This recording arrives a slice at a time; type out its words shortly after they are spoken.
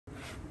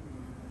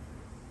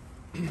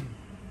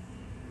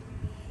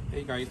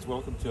Hey guys,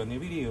 welcome to a new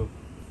video.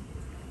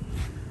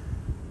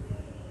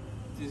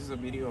 This is a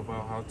video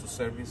about how to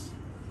service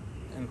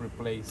and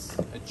replace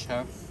a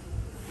shaft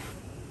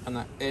on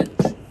an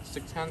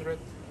H600,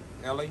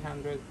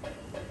 L800,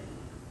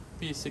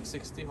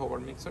 P660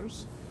 Hobart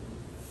mixers.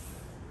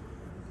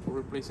 We're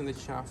replacing the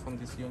shaft on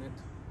this unit.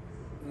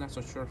 I'm not so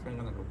sure if I'm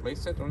gonna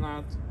replace it or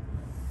not,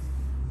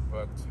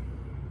 but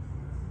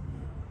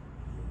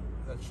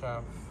the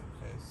shaft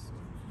is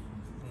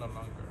no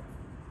longer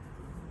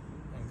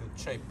in good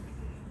shape.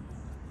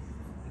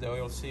 The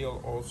oil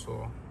seal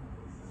also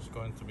is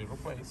going to be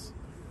replaced.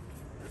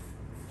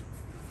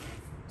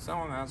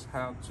 Someone asked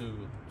how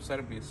to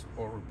service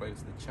or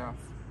replace the shaft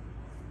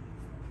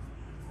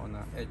on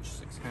an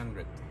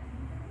H600.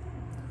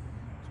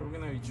 So we're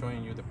going to be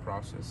showing you the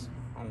process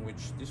on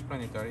which this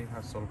planetary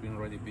has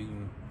already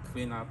been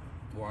cleaned up,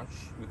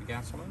 washed with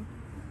gasoline.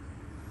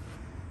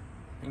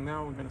 And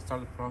now we're going to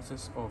start the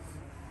process of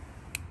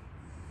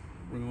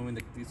removing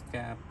this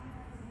cap,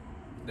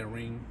 the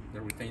ring,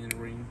 the retaining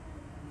ring,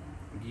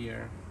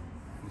 gear,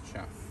 the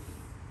shaft.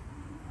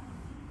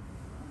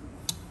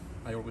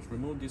 I always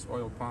remove this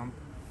oil pump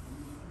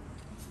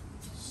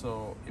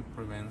so it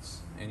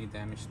prevents any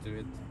damage to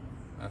it,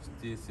 as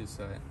this is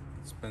an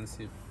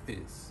expensive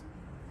piece.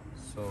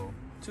 So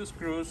 2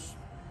 screws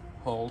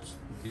holds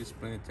this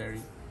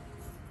planetary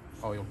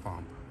oil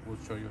pump. We'll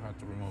show you how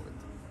to remove it.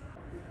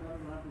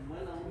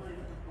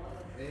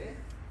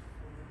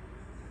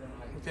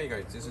 Okay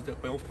guys, this is the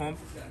oil pump.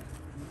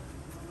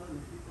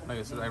 Like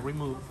I said,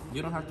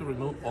 you don't have to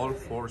remove all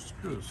 4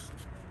 screws.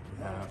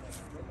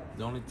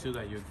 The only 2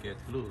 that you get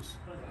loose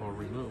or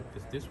remove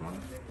is this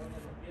one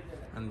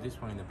and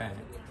this one in the back.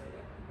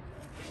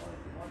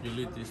 You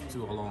leave these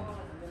 2 alone.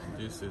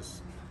 This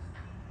is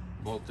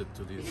bolted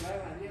to this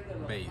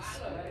base.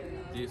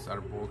 These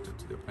are bolted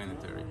to the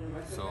planetary.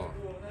 So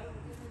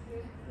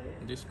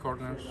these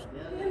corners,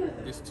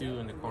 these 2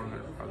 in the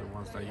corner are the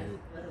ones that you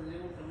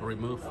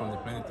remove from the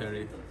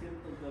planetary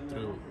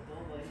through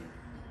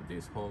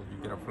this hole. You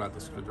get a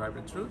flat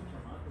screwdriver through.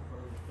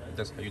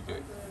 That's how you do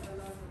it.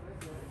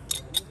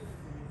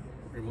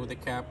 Remove the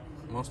cap.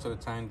 Most of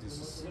the time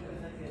this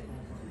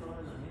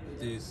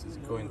is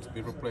going to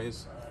be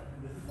replaced.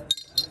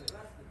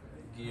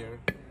 Gear.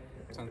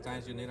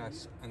 Sometimes you need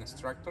an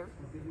extractor,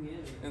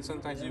 and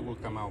sometimes it will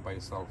come out by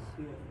itself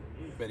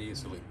very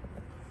easily.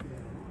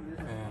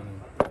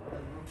 And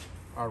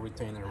our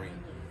retainer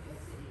ring.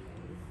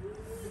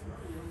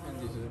 And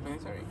this is the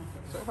planetary.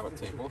 So I have a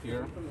table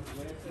here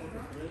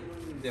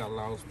that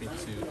allows me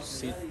to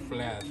sit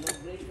flat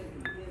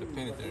the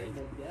planetary.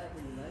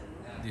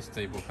 This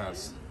table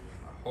has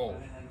a hole,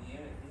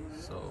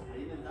 so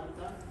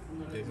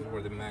this is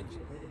where the magic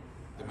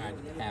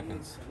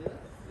happens.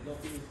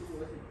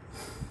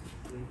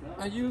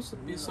 I use a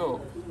piece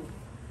of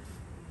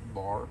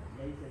bar.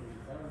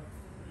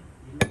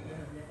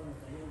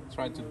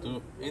 Try to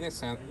do in the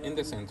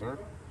center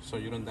so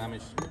you don't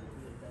damage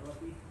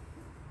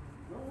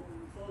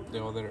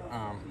the other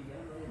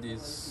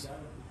these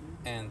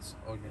ends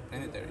of your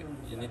planetary.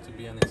 You need to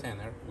be in the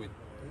center with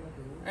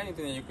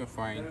anything that you can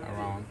find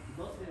around,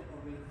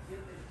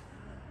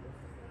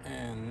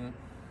 and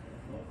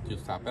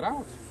just tap it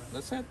out.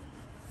 That's it.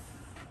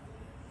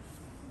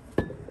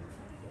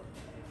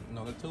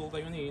 Another tool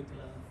that you need,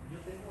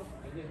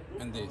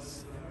 and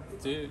this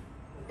to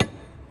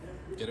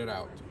get it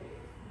out.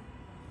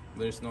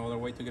 There's no other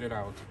way to get it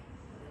out,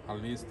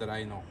 at least that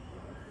I know.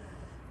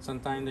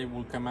 Sometimes they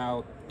will come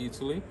out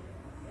easily,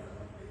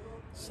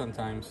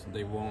 sometimes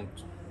they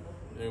won't.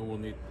 They will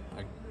need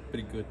a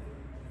pretty good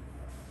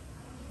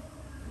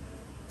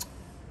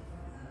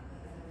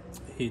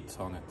heat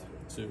on it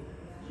to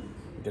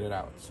get it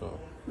out. So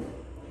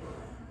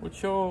we'll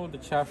show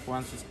the shaft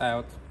once it's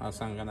out, as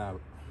I'm gonna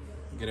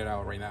get it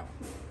out right now.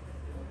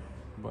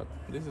 But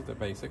this is the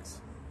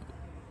basics.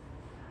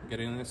 Get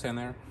it in the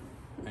center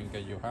and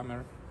get your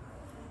hammer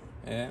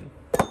and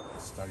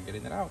start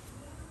getting it out.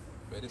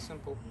 Very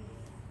simple.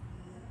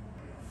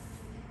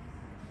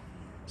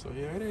 So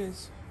here it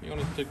is. It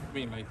only took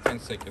me like 10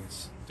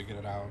 seconds to get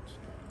it out.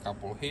 A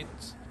couple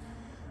hits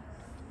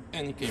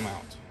and it came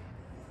out.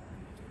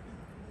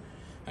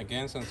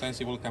 Again, sometimes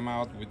it will come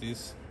out with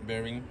this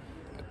bearing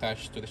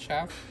attached to the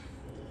shaft.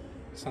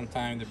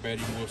 Sometimes the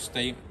bearing will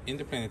stay in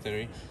the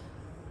planetary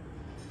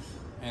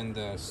and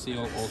the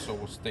seal also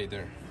will stay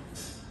there.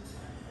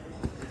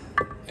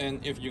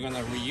 And if you're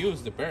gonna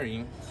reuse the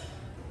bearing,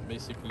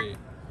 basically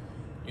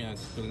you have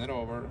to turn it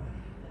over,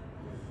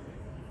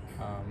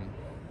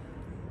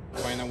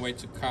 find a way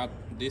to cut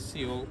this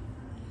seal,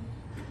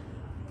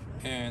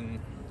 and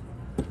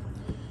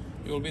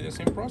it will be the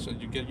same process.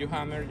 You get your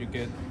hammer, you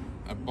get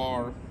a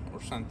bar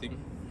or something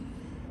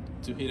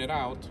to hit it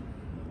out,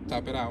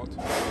 tap it out.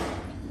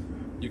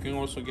 You can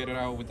also get it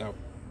out with a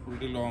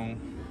really long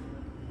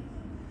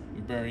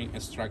bearing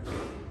extractor.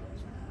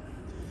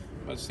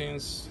 But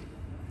since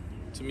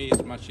to me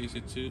it's much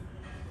easier to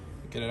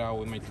get it out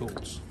with my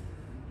tools.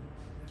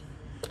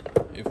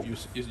 If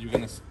you're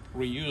gonna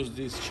reuse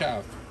this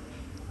shaft,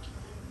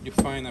 you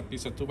find a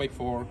piece of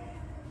 2x4,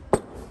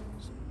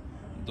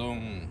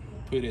 don't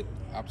put it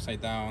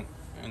upside down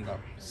in the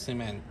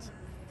cement.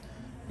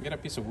 Get a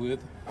piece of wood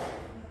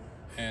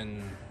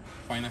and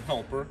find a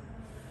helper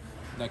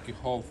that can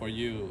hold for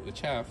you the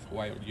shaft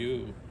while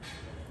you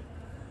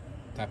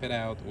tap it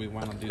out with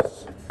one of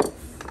these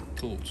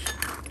tools,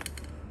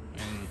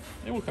 and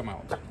it will come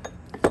out.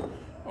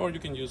 Or you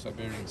can use a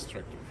bearing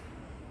extractor.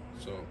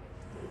 So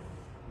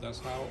that's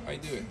how I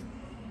do it.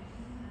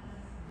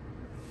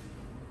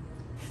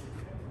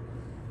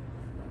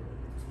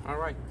 All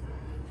right,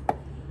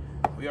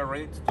 we are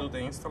ready to do the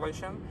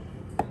installation.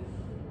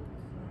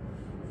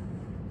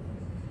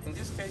 In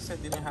this case, I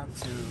didn't have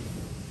to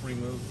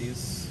remove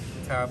this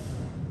cap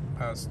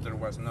as there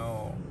was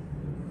no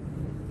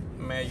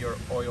major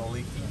oil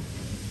leaking.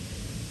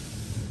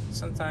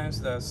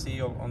 Sometimes the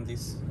seal on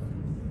this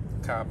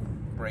cap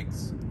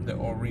breaks, the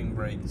O-ring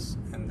breaks,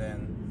 and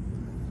then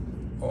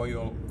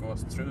oil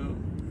goes through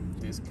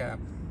this cap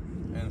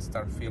and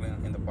start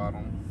filling in the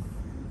bottom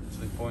to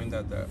the point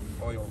that the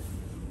oil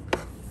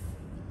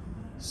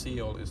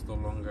seal is no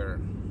longer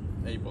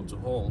able to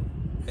hold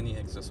any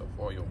excess of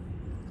oil.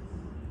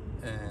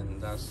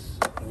 And that's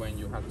when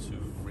you have to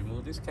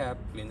remove this cap,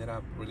 clean it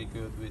up really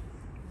good with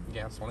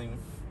gasoline,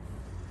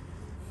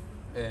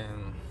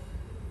 and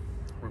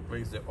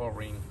replace the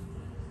O-ring,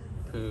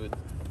 put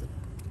the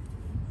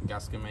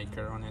gasket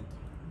maker on it,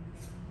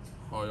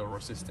 oil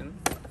resistant,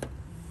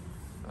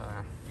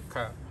 the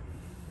cap,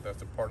 that's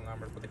the part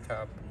number for the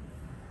cap,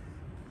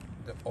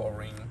 the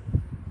O-ring,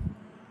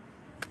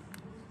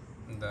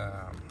 the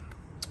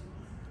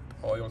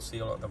oil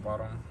seal at the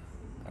bottom,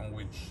 on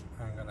which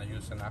I'm gonna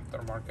use an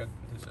aftermarket.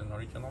 This is an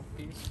original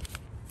piece,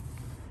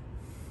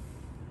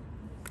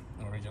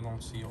 original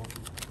seal,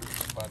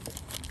 but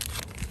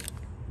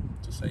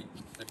to save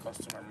the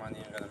customer money,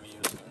 I'm gonna be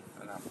using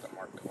an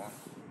aftermarket one.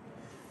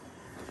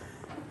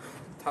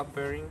 Top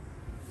bearing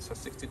is a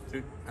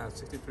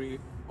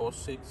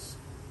 6306.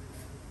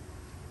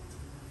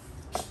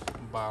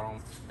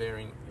 Bottom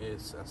bearing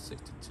is a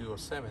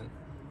 6207,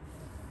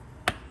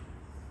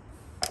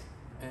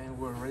 and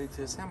we're ready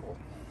to assemble.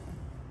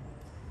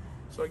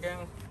 So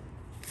again,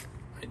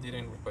 I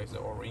didn't replace the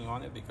O-ring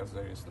on it because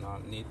there is no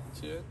need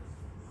to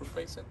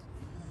replace it.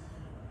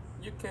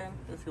 You can,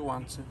 if you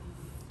want to,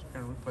 you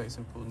can replace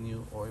and put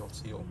new oil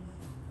seal,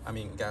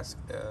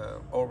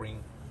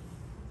 O-ring,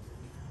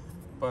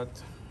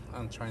 but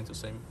I'm trying to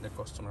save the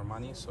customer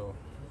money, so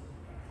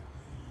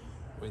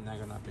we're not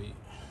gonna be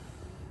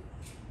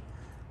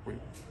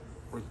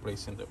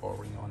replacing the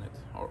O-ring on it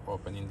or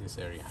opening this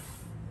area.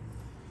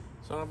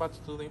 So I'm about to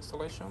do the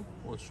installation.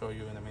 We'll show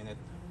you in a minute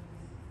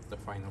the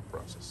final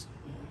process.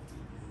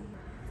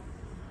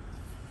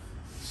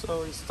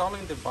 So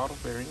installing the bottom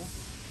bearing,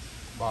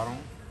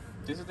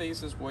 this is the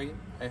easiest way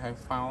I have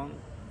found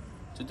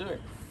to do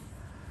it.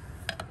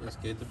 Let's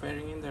get the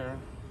bearing in there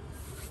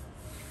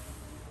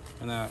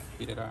and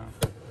heat it up.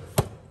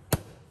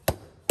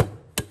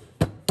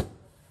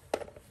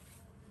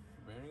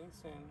 Bearing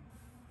is in.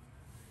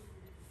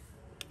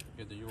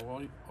 Get the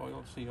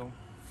oil seal,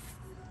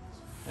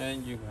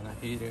 and you're gonna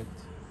heat it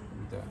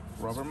with the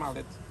rubber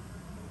mallet,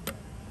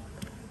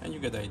 and you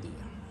get the idea.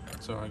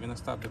 So I'm gonna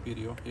stop the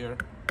video here.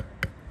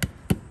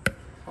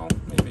 Oh,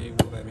 maybe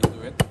it will let me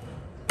do it.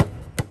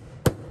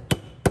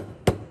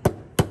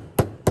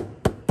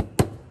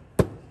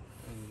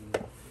 And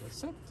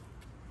that's it.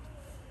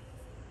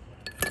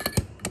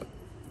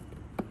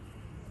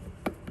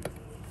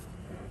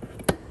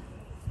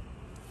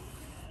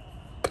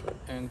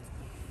 And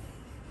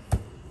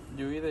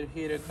you either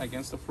hit it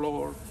against the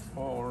floor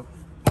or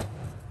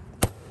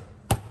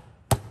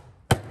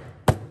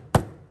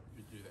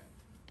you do that.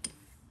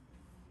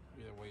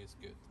 Either way is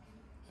good.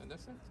 And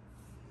that's it.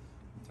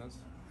 That's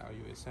how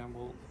you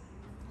assemble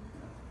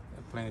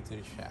a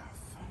planetary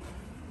shaft.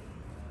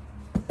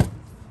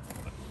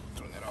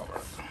 Turn it over.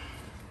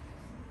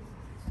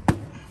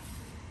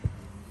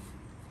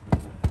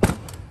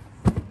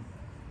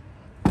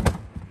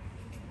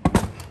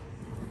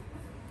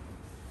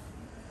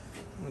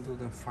 I'm gonna do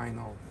the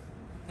final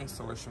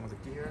installation of the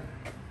gear,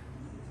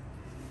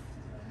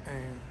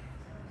 and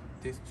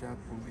this job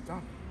will be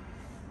done.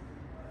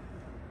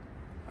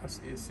 As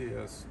easy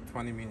as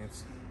 20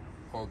 minutes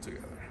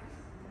altogether.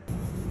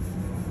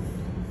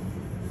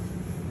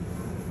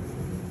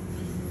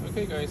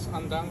 Okay guys,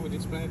 I'm done with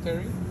this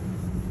planetary.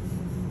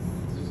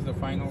 This is the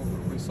final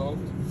result.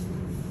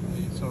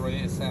 It's already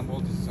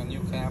assembled. This is a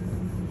new cap.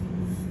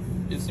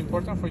 It's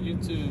important for you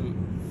to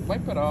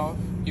wipe it off,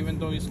 even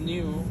though it's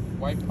new.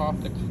 Wipe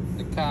off the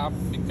cap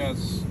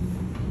because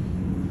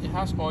it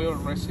has oil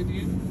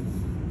residue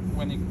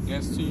when it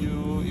gets to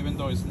you. Even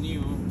though it's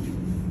new,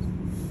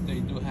 they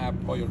do have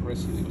oil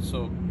residue,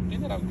 so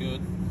clean it up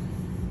good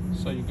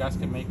so your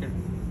gasket maker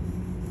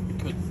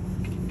could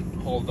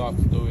hold off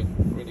to do it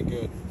really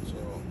good. So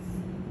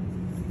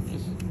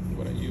this is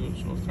what I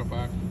use, ultra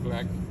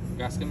black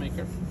gasket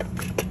maker,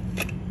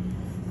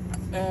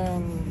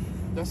 and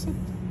that's it.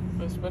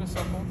 It's very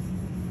simple.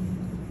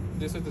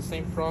 This is the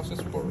same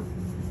process for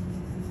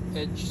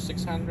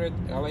H600,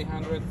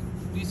 L800,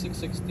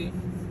 P660.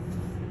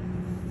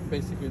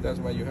 Basically, that's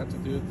what you have to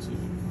do to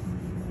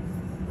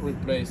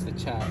replace the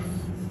chaff.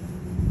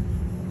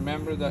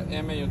 Remember that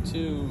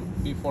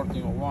MAO2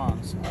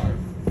 B1401s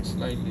are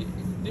slightly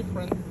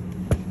different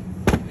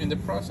in the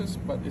process,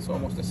 but it's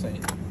almost the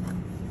same.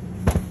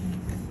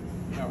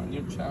 Now a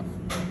new chaff,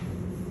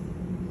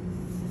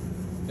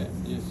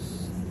 and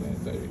this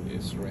Planetary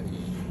is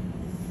ready.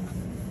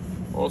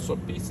 Also,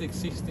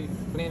 P660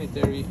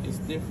 Planetary is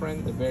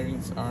different. The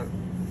bearings are,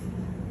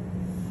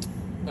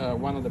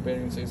 one of the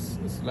bearings is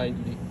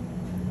slightly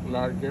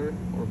larger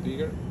or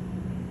bigger,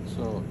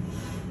 so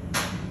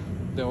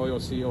the oil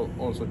seal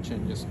also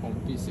changes on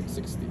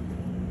P660.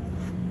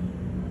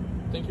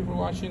 Thank you for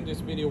watching. This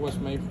video was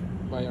made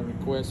by a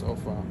request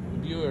of a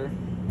viewer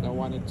that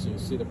wanted to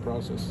see the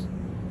process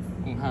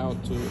on how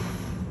to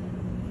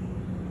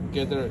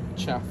get their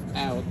chaff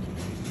out.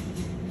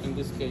 In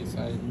this case,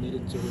 I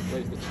needed to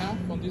replace the chaff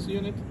on this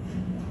unit,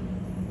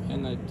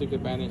 and I took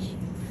advantage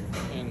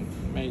and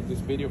made this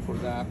video for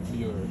that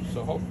viewer.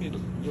 So hope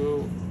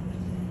you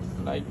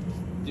like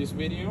this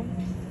video.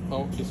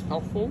 Hope it's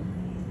helpful.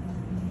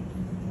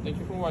 Thank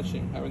you for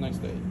watching. Have a nice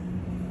day.